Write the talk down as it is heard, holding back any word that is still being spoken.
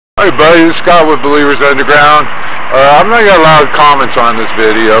Hey buddy, this is Scott with Believers Underground. I'm not going to allow comments on this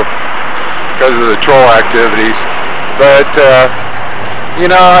video because of the troll activities, but you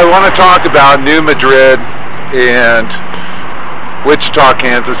know, I want to talk about New Madrid and Wichita,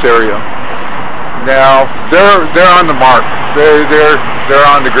 Kansas area. Now they're on the mark. They're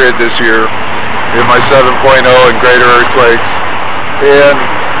on the grid this year in my 7.0 and greater earthquakes, and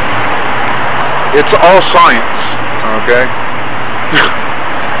it's all science. Okay.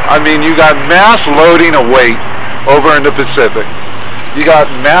 I mean, you got mass loading of weight over in the Pacific. You got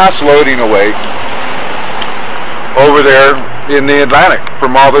mass loading of weight over there in the Atlantic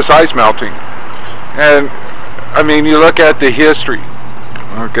from all this ice melting. And, I mean, you look at the history,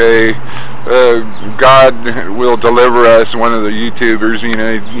 okay, God will deliver us. One of the YouTubers, you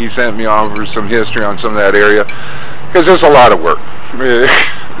know, he sent me over some history on some of that area, because there's a lot of work.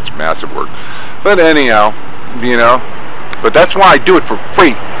 It's massive work. But anyhow, you know, but that's why I do it for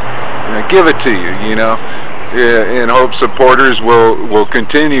free. I give it to you, you know, in hopes supporters will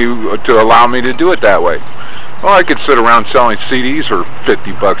continue to allow me to do it that way. Well, I could sit around selling CDs for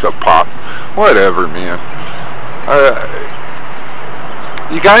 $50 a pop. Whatever, man.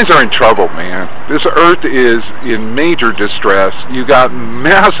 You guys are in trouble, man. This earth is in major distress. You got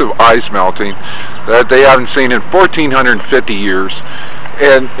massive ice melting that they haven't seen in 1,450 years.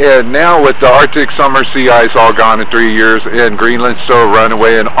 And now with the Arctic summer sea ice all gone in 3 years, and Greenland still a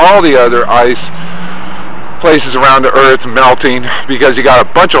runaway, and all the other ice places around the earth melting because you got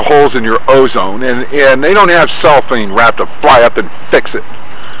a bunch of holes in your ozone, and they don't have cellophane wrapped to fly up and fix it.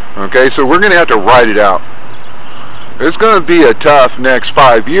 Okay, so we're going to have to ride it out. It's going to be a tough next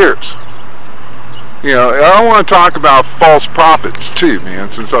 5 years. You know, I want to talk about false prophets too,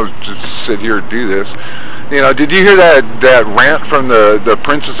 man, since I was just sit here and do this. You know, did you hear that rant from the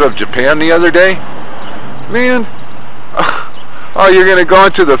Princess of Japan the other day? Man, oh, you're gonna go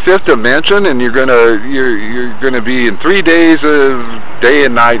into the fifth dimension, and you're gonna be in 3 days of day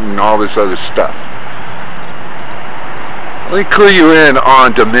and night and all this other stuff. Let me clue you in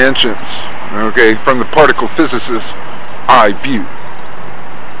on dimensions, okay, from the particle physicist I. Butte.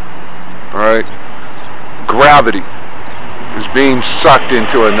 All right, gravity is being sucked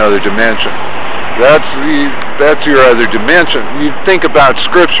into another dimension. That's your other dimension. You think about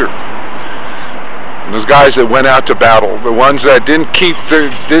Scripture. And those guys that went out to battle, the ones that didn't take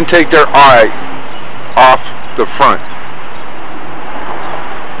their eye off the front.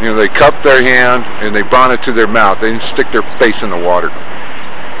 You know, they cupped their hand and they brought it to their mouth. They didn't stick their face in the water.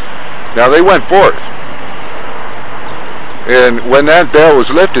 Now they went forth. And when that veil was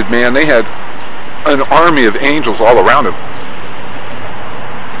lifted, man, they had an army of angels all around them.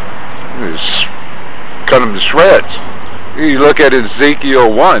 Just cut them to shreds. You look at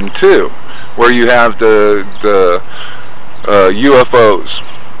Ezekiel 1 too, where you have the UFOs,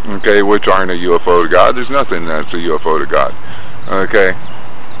 okay, which aren't a UFO to God. There's nothing that's a UFO to God. Okay,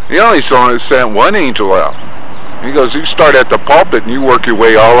 he only sent one angel out. He goes, you start at the pulpit and you work your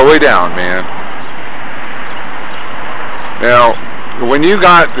way all the way down, man. Now, when you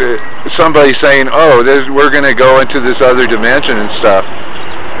got somebody saying, oh, we're going to go into this other dimension and stuff,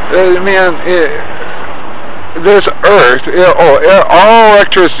 man, this earth, all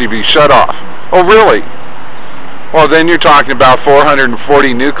electricity be shut off. Oh, really? Well, then you're talking about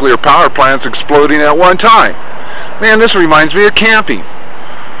 440 nuclear power plants exploding at one time. Man, this reminds me of camping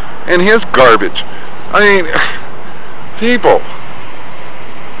and his garbage. I mean, people,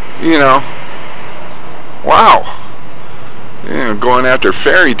 you know, wow. You know, going after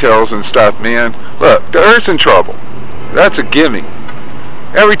fairy tales and stuff, man. Look, the earth's in trouble. That's a gimme.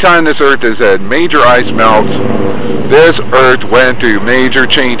 Every time this earth has had major ice melts, this earth went through major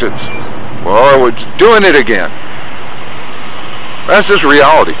changes. Well, it's doing it again. That's just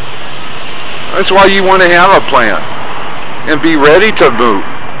reality. That's why you want to have a plan and be ready to move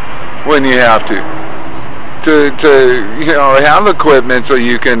when you have to you know, have equipment so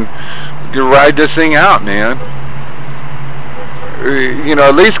you can ride this thing out, man. You know,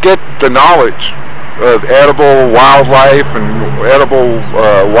 at least get the knowledge of edible wildlife and edible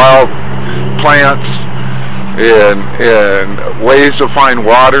wild plants and ways to find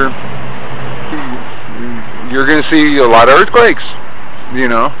water. You're going to see a lot of earthquakes. You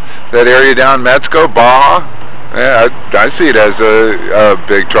know, that area down Mexico, Baja, yeah, I see it as a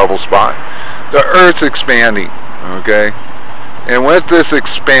big trouble spot. The earth's expanding, okay? And with this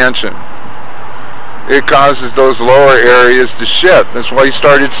expansion, it causes those lower areas to shift. That's why you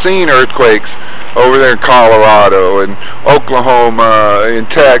started seeing earthquakes over there in Colorado and Oklahoma and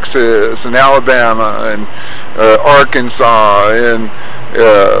Texas and Alabama and Arkansas and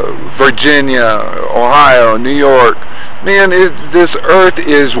Virginia, Ohio, New York, Man, this earth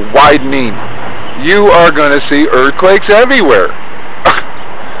is widening. You are going to see earthquakes everywhere.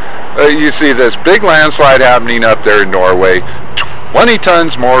 You see this big landslide happening up there in Norway. 20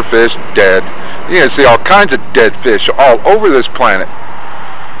 tons more fish dead. You're going to see all kinds of dead fish all over this planet.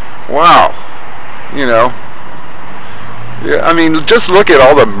 Wow. You know. Yeah, I mean, just look at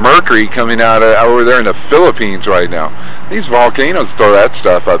all the mercury coming out of over there in the Philippines right now. These volcanoes throw that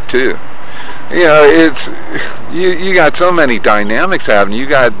stuff up too. You know, it's you got so many dynamics happening. You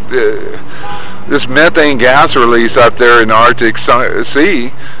got this methane gas release up there in the Arctic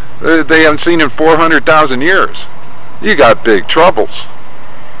Sea. They haven't seen in 400,000 years. You got big troubles.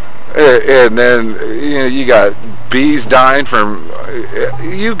 And then you got bees dying from.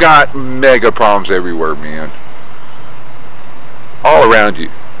 You got mega problems everywhere, man. All around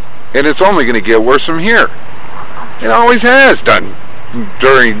you, and it's only going to get worse from here. It always has done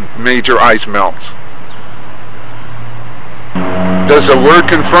during major ice melts. Does the word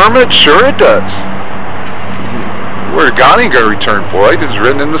confirm it? Sure it does. Where God ain't going to return, boy. It's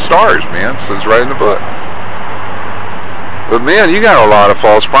written in the stars, man. It says right in the book. But man, you got a lot of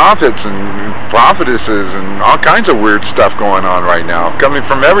false prophets and prophetesses and all kinds of weird stuff going on right now, coming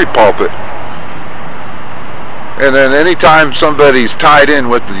from every pulpit. And then anytime somebody's tied in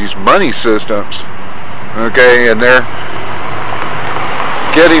with these money systems, okay, and they're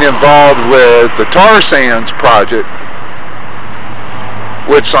getting involved with the tar sands project,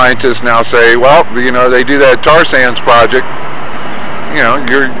 which scientists now say, well, you know, they do that tar sands project, you know,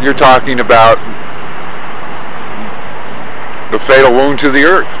 you're talking about the fatal wound to the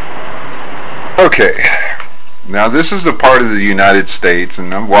earth. Okay, now this is the part of the United States,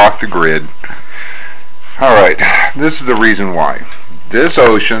 and I've walked the grid. Alright, this is the reason why. This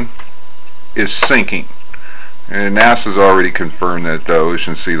ocean is sinking. And NASA's already confirmed that the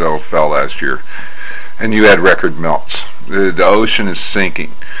ocean sea level fell last year. And you had record melts. The ocean is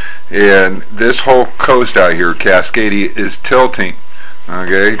sinking. And this whole coast out here, Cascadia, is tilting.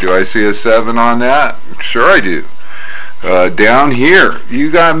 Okay, do I see a 7 on that? Sure I do. Down here,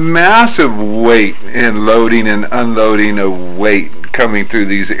 you got massive weight and loading and unloading of weight coming through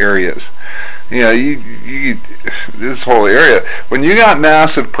these areas. You know, this whole area, when you got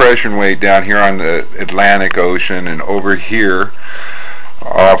massive pressure and weight down here on the Atlantic Ocean and over here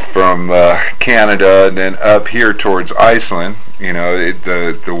off from Canada and then up here towards Iceland, you know,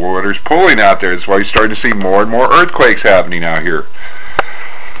 the water's pulling out there. That's why you're starting to see more and more earthquakes happening out here.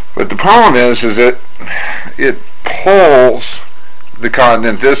 But the problem is that it pulls the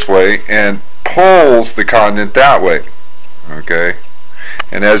continent this way and pulls the continent that way. Okay?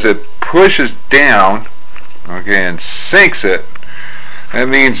 And as it pushes down, okay, and sinks it, that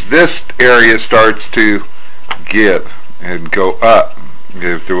means this area starts to give and go up,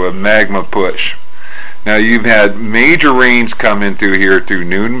 give through a magma push. Now you've had major rains come in through here through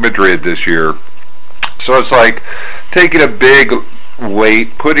New Madrid this year. So it's like taking a big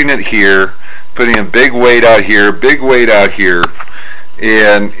weight, putting it here, putting a big weight out here, big weight out here,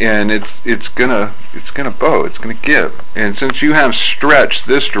 and it's gonna bow, it's gonna give. And since you have stretched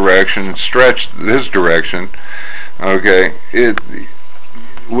this direction, stretched this direction, okay,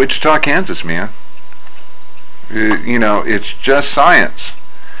 Wichita, Kansas, man. You know, it's just science.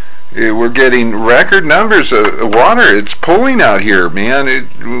 We're getting record numbers of water. It's pulling out here, man.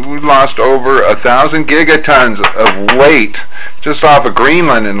 We lost over 1,000 gigatons of weight just off of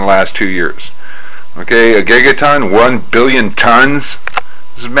Greenland in the last 2 years. Okay, a gigaton, 1 billion tons.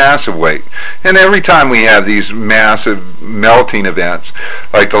 This is massive weight. And every time we have these massive melting events,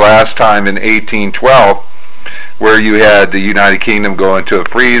 like the last time in 1812, where you had the United Kingdom go into a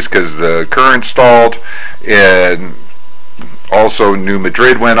freeze because the current stalled, and also New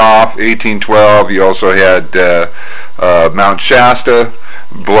Madrid went off, 1812. You also had Mount Shasta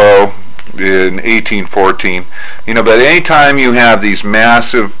blow in 1814. You know, but anytime you have these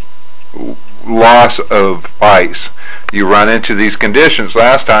massive loss of ice, you run into these conditions.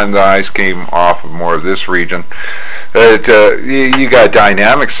 Last time the ice came off of more of this region, you got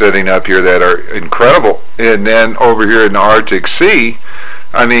dynamics sitting up here that are incredible. And then over here in the Arctic Sea,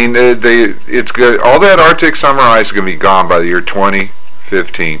 I mean, it's good. All that Arctic summer ice is going to be gone by the year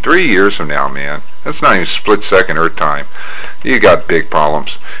 2015. 3 years from now, man. That's not even split-second Earth time. You got big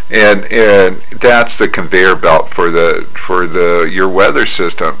problems, and that's the conveyor belt for your weather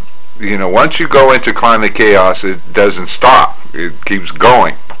system. You know, once you go into climate chaos, it doesn't stop. It keeps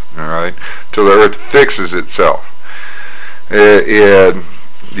going, all right, till the Earth fixes itself. And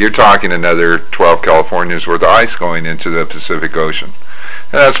you're talking another 12 Californias worth of ice going into the Pacific Ocean.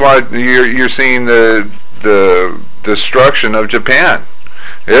 And that's why you're seeing the destruction of Japan.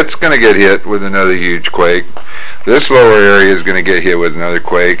 It's going to get hit with another huge quake. This lower area is going to get hit with another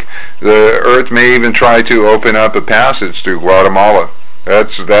quake. The Earth may even try to open up a passage through Guatemala.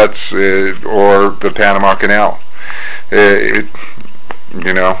 That's or the Panama Canal. You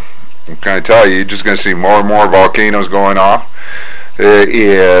know, I'm trying to tell you, you're just going to see more and more volcanoes going off.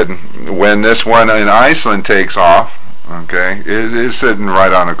 And when this one in Iceland takes off, okay, it is sitting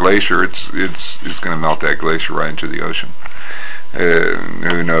right on a glacier. It's going to melt that glacier right into the ocean.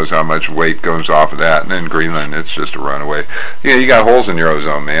 Who knows how much weight goes off of that? And then Greenland, it's just a runaway. Yeah, you got holes in your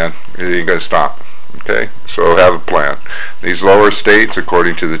ozone, man. You got to stop. Okay, so have a plan. These lower states,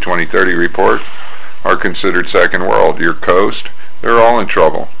 according to the 2030 report, are considered second world. Your coast, they're all in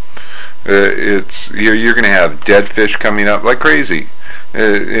trouble. You're going to have dead fish coming up like crazy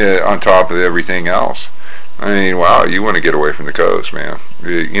on top of everything else. I mean, wow, you want to get away from the coast, man.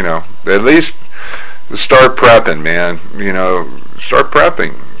 You know, at least start prepping, man. You know, start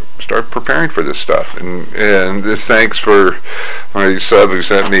prepping. Start preparing for this stuff. And this thanks for my sub who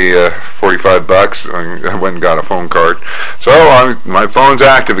sent me $45. I went and got a phone card. So my phone's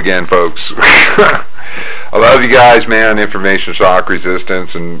active again, folks. I love you guys, man. Information shock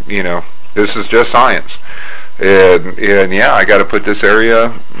resistance, and you know, this is just science. And yeah, I got to put this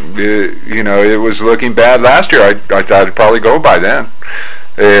area. You know, it was looking bad last year. I thought it'd probably go by then.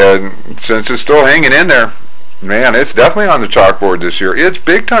 And since it's still hanging in there, man, it's definitely on the chalkboard this year. It's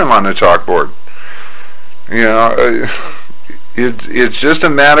big time on the chalkboard. You know, it's just a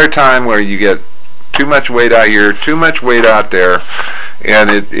matter of time where you get too much weight out here, too much weight out there,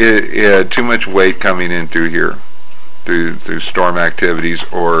 and too much weight coming in through here, through storm activities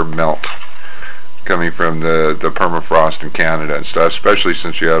or melt coming from the permafrost in Canada and stuff, especially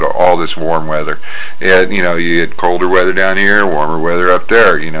since you had all this warm weather. And you know, you had colder weather down here, warmer weather up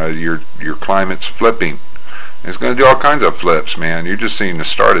there. You know, your climate's flipping. It's going to do all kinds of flips, man. You're just seeing the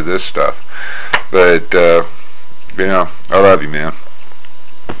start of this stuff. But you know, I love you, man.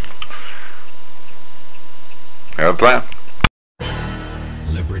 Have a plan.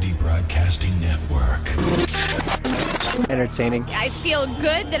 Liberty Broadcasting Network. Entertaining. I feel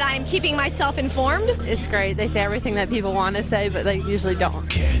good that I'm keeping myself informed. It's great. They say everything that people want to say, but they usually don't.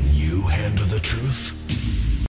 Can you handle the truth?